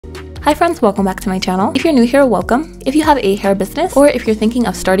Hi friends, welcome back to my channel. If you're new here, welcome. If you have a hair business or if you're thinking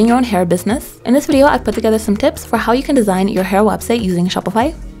of starting your own hair business, in this video I've put together some tips for how you can design your hair website using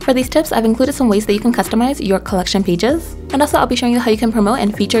Shopify. For these tips, I've included some ways that you can customize your collection pages, and also I'll be showing you how you can promote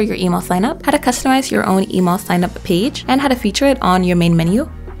and feature your email signup, how to customize your own email signup page, and how to feature it on your main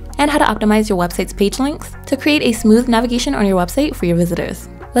menu, and how to optimize your website's page links to create a smooth navigation on your website for your visitors.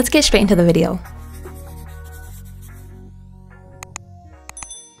 Let's get straight into the video.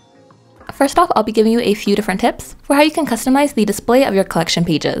 First off, I'll be giving you a few different tips for how you can customize the display of your collection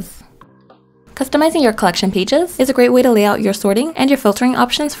pages. Customizing your collection pages is a great way to lay out your sorting and your filtering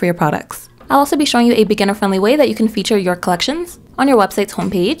options for your products. I'll also be showing you a beginner-friendly way that you can feature your collections on your website's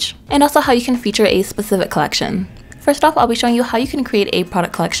homepage, and also how you can feature a specific collection. First off, I'll be showing you how you can create a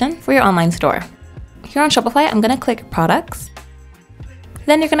product collection for your online store. Here on Shopify, I'm going to click Products.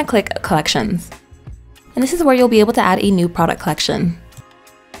 Then you're going to click Collections. And this is where you'll be able to add a new product collection.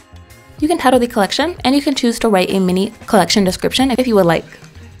 You can title the collection, and you can choose to write a mini collection description if you would like.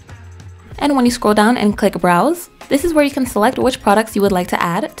 And when you scroll down and click Browse, this is where you can select which products you would like to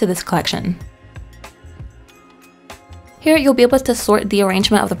add to this collection. Here you'll be able to sort the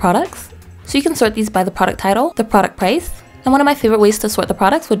arrangement of the products. So you can sort these by the product title, the product price, and one of my favorite ways to sort the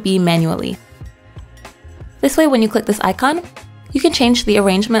products would be manually. This way, when you click this icon, you can change the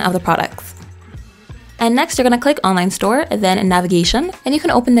arrangement of the products. And next, you're going to click Online Store, then Navigation, and you can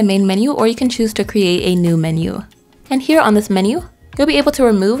open the main menu or you can choose to create a new menu. And here on this menu, you'll be able to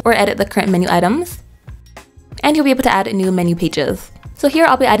remove or edit the current menu items, and you'll be able to add new menu pages. So here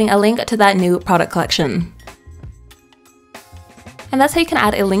I'll be adding a link to that new product collection. And that's how you can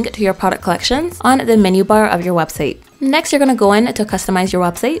add a link to your product collections on the menu bar of your website. Next, you're going to go in to customize your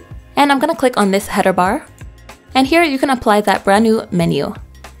website, and I'm going to click on this header bar. And here you can apply that brand new menu.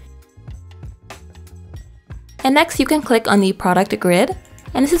 And next you can click on the product grid,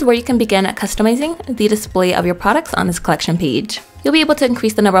 and this is where you can begin customizing the display of your products on this collection page. You'll be able to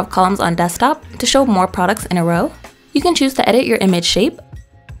increase the number of columns on desktop to show more products in a row. You can choose to edit your image shape,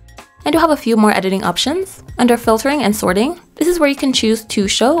 and you'll have a few more editing options. Under filtering and sorting, this is where you can choose to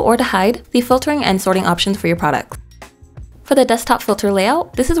show or to hide the filtering and sorting options for your products. For the desktop filter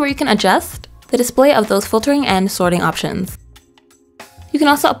layout, this is where you can adjust the display of those filtering and sorting options. You can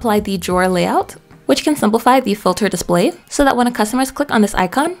also apply the drawer layout, which can simplify the filter display so that when customers click on this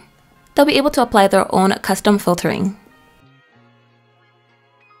icon, they'll be able to apply their own custom filtering.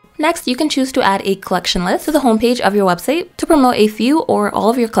 Next, you can choose to add a collection list to the homepage of your website to promote a few or all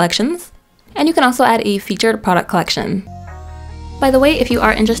of your collections, and you can also add a featured product collection. By the way, if you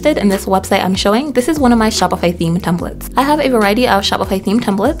are interested in this website I'm showing, this is one of my Shopify theme templates. I have a variety of Shopify theme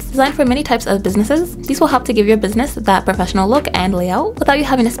templates designed for many types of businesses. These will help to give your business that professional look and layout without you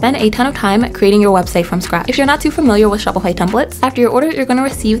having to spend a ton of time creating your website from scratch. If you're not too familiar with Shopify templates, after your order, you're going to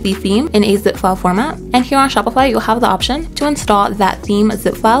receive the theme in a zip file format. And here on Shopify, you'll have the option to install that theme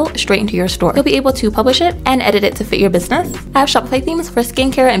zip file straight into your store. You'll be able to publish it and edit it to fit your business. I have Shopify themes for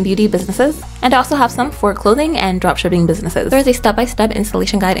skincare and beauty businesses, and I also have some for clothing and dropshipping businesses. There is a step-by-step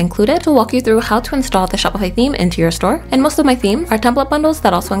installation guide included to walk you through how to install the Shopify theme into your store. And most of my themes are template bundles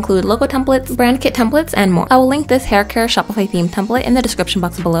that also include logo templates, brand kit templates, and more. I will link this hair care Shopify theme template in the description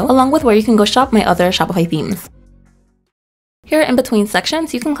box below, along with where you can go shop my other Shopify themes. Here in between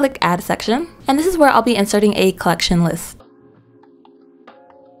sections, you can click Add Section, and this is where I'll be inserting a collection list.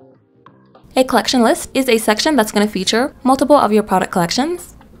 A collection list is a section that's going to feature multiple of your product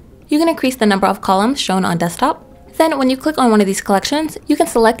collections. You can increase the number of columns shown on desktop. Then when you click on one of these collections, you can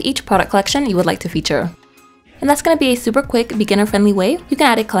select each product collection you would like to feature. And that's going to be a super quick, beginner-friendly way you can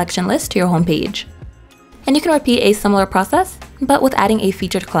add a collection list to your homepage. And you can repeat a similar process, but with adding a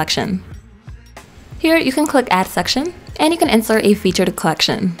featured collection. Here you can click Add Section, and you can insert a featured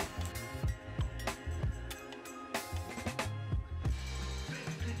collection.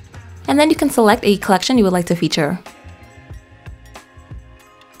 And then you can select a collection you would like to feature.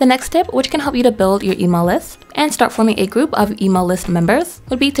 The next tip, which can help you to build your email list and start forming a group of email list members,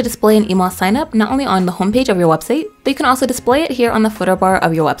 would be to display an email signup not only on the homepage of your website, but you can also display it here on the footer bar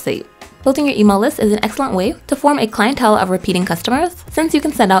of your website. Building your email list is an excellent way to form a clientele of repeating customers, since you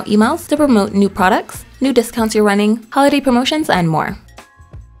can send out emails to promote new products, new discounts you're running, holiday promotions, and more.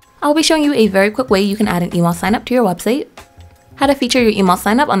 I'll be showing you a very quick way you can add an email signup to your website, how to feature your email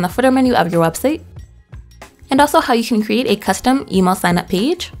signup on the footer menu of your website, and also how you can create a custom email signup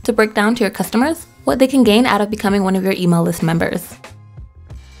page to break down to your customers what they can gain out of becoming one of your email list members.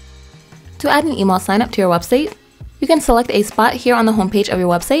 To add an email signup to your website, you can select a spot here on the homepage of your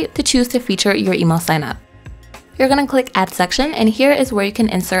website to choose to feature your email signup. You're going to click Add Section, and here is where you can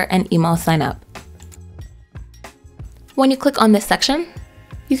insert an email signup. When you click on this section,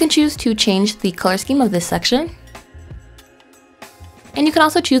 You can choose to change the color scheme of this section. And you can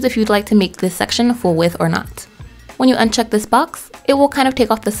also choose if you'd like to make this section full width or not. When you uncheck this box, it will kind of take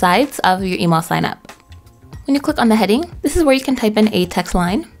off the sides of your email sign up. When you click on the heading, this is where you can type in a text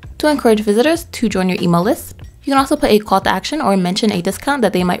line to encourage visitors to join your email list. You can also put a call to action or mention a discount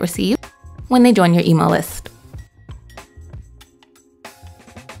that they might receive when they join your email list.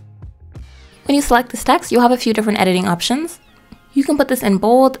 When you select this text, you'll have a few different editing options. You can put this in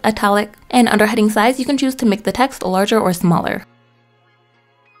bold, italic, and under heading size, you can choose to make the text larger or smaller.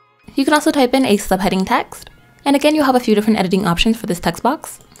 You can also type in a subheading text, and again, you'll have a few different editing options for this text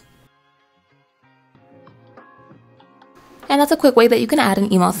box. And that's a quick way that you can add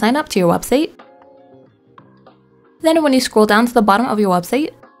an email sign up to your website. Then when you scroll down to the bottom of your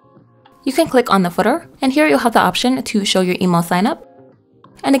website, you can click on the footer, and here you'll have the option to show your email sign up.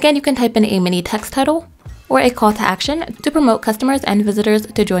 And again, you can type in a mini text title or a call to action to promote customers and visitors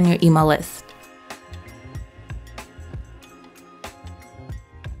to join your email list.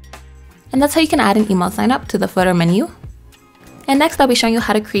 And that's how you can add an email sign up to the footer menu. And next, I'll be showing you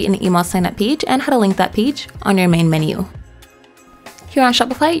how to create an email sign up page and how to link that page on your main menu. Here on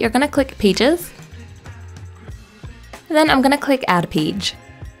Shopify, you're going to click Pages. Then I'm going to click Add Page.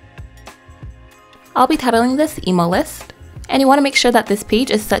 I'll be titling this Email List, and you want to make sure that this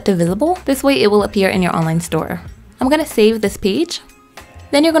page is set to visible. This way it will appear in your online store. I'm going to save this page.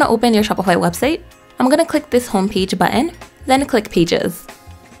 Then you're going to open your Shopify website. I'm going to click this Home Page button, then click Pages.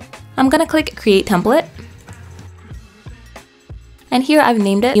 I'm going to click Create Template. And here I've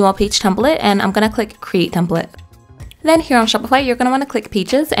named it Email Page Template, and I'm going to click Create Template. Then here on Shopify, you're going to want to click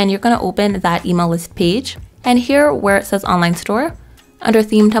Pages, and you're going to open that email list page. And here where it says Online Store, under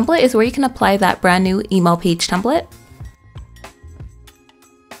Theme Template is where you can apply that brand new email page template.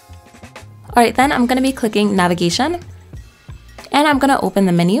 Alright, then I'm going to be clicking Navigation, and I'm going to open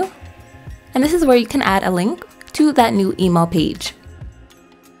the menu. And this is where you can add a link to that new email page.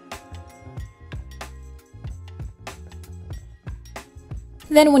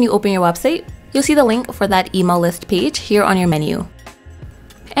 Then when you open your website, you'll see the link for that email list page here on your menu.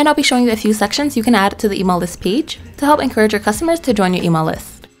 And I'll be showing you a few sections you can add to the email list page to help encourage your customers to join your email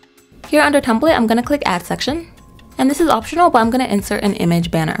list. Here under Template, I'm going to click Add Section. And this is optional, but I'm going to insert an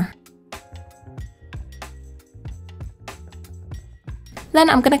image banner. Then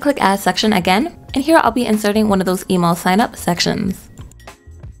I'm going to click Add Section again, and here I'll be inserting one of those email sign up sections.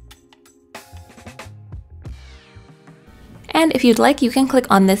 And if you'd like, you can click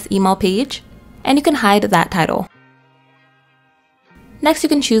on this email page, and you can hide that title. Next, you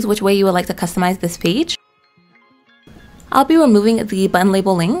can choose which way you would like to customize this page. I'll be removing the button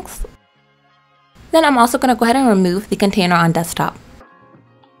label links. Then I'm also going to go ahead and remove the container on desktop.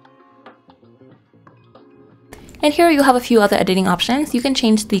 And here you have a few other editing options. You can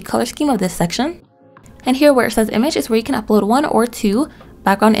change the color scheme of this section. And here where it says image is where you can upload 1 or 2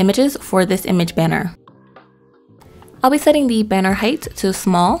 background images for this image banner. I'll be setting the banner height to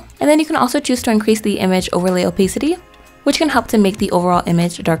small, and then you can also choose to increase the image overlay opacity, which can help to make the overall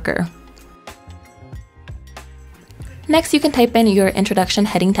image darker. Next, you can type in your introduction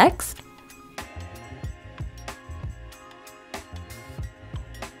heading text.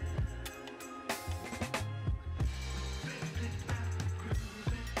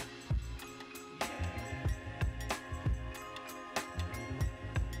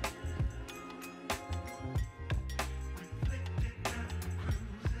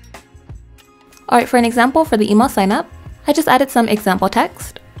 Alright, for an example for the email sign up, I just added some example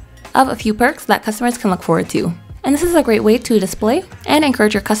text of a few perks that customers can look forward to. And this is a great way to display and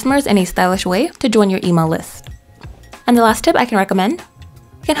encourage your customers in a stylish way to join your email list. And the last tip I can recommend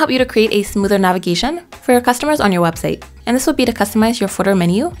can help you to create a smoother navigation for your customers on your website. And this would be to customize your footer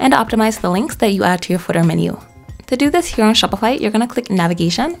menu and optimize the links that you add to your footer menu. To do this here on Shopify, you're going to click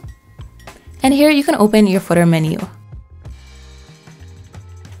Navigation. And here you can open your footer menu.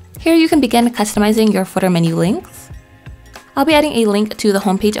 Here you can begin customizing your footer menu links. I'll be adding a link to the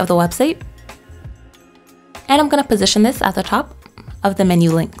homepage of the website. And I'm going to position this at the top of the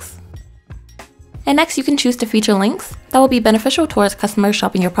menu links. And next you can choose to feature links that will be beneficial towards customers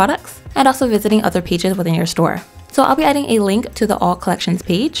shopping your products and also visiting other pages within your store. So I'll be adding a link to the All Collections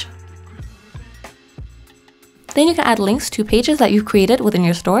page. Then you can add links to pages that you've created within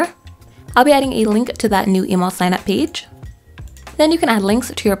your store. I'll be adding a link to that new email sign up page. Then you can add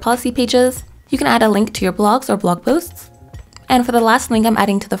links to your policy pages. You can add a link to your blogs or blog posts. And for the last link I'm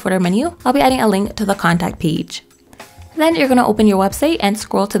adding to the footer menu, I'll be adding a link to the contact page. Then you're going to open your website and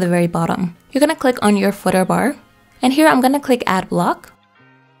scroll to the very bottom. You're going to click on your footer bar. And here I'm going to click Add Block.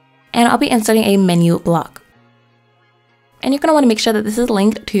 And I'll be inserting a menu block. and you're going to want to make sure that this is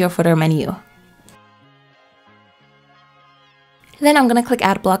linked to your footer menu. Then I'm going to click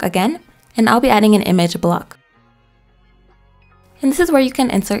Add Block again, and I'll be adding an image block. And this is where you can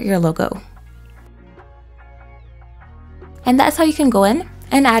insert your logo. And that's how you can go in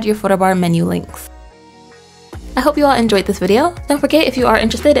and add your footer bar menu links. I hope you all enjoyed this video. Don't forget, if you are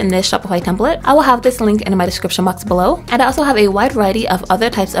interested in this Shopify template, I will have this link in my description box below. And I also have a wide variety of other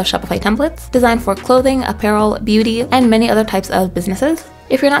types of Shopify templates designed for clothing, apparel, beauty, and many other types of businesses.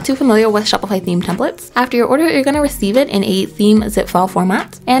 If you're not too familiar with Shopify theme templates, after your order, you're going to receive it in a theme zip file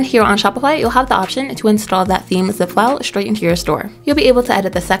format. And here on Shopify, you'll have the option to install that theme zip file straight into your store. You'll be able to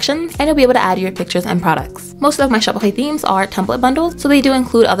edit the sections, and you'll be able to add your pictures and products. Most of my Shopify themes are template bundles, so they do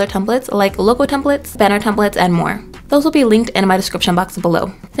include other templates like logo templates, banner templates, and more. Those will be linked in my description box below.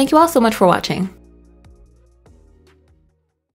 Thank you all so much for watching.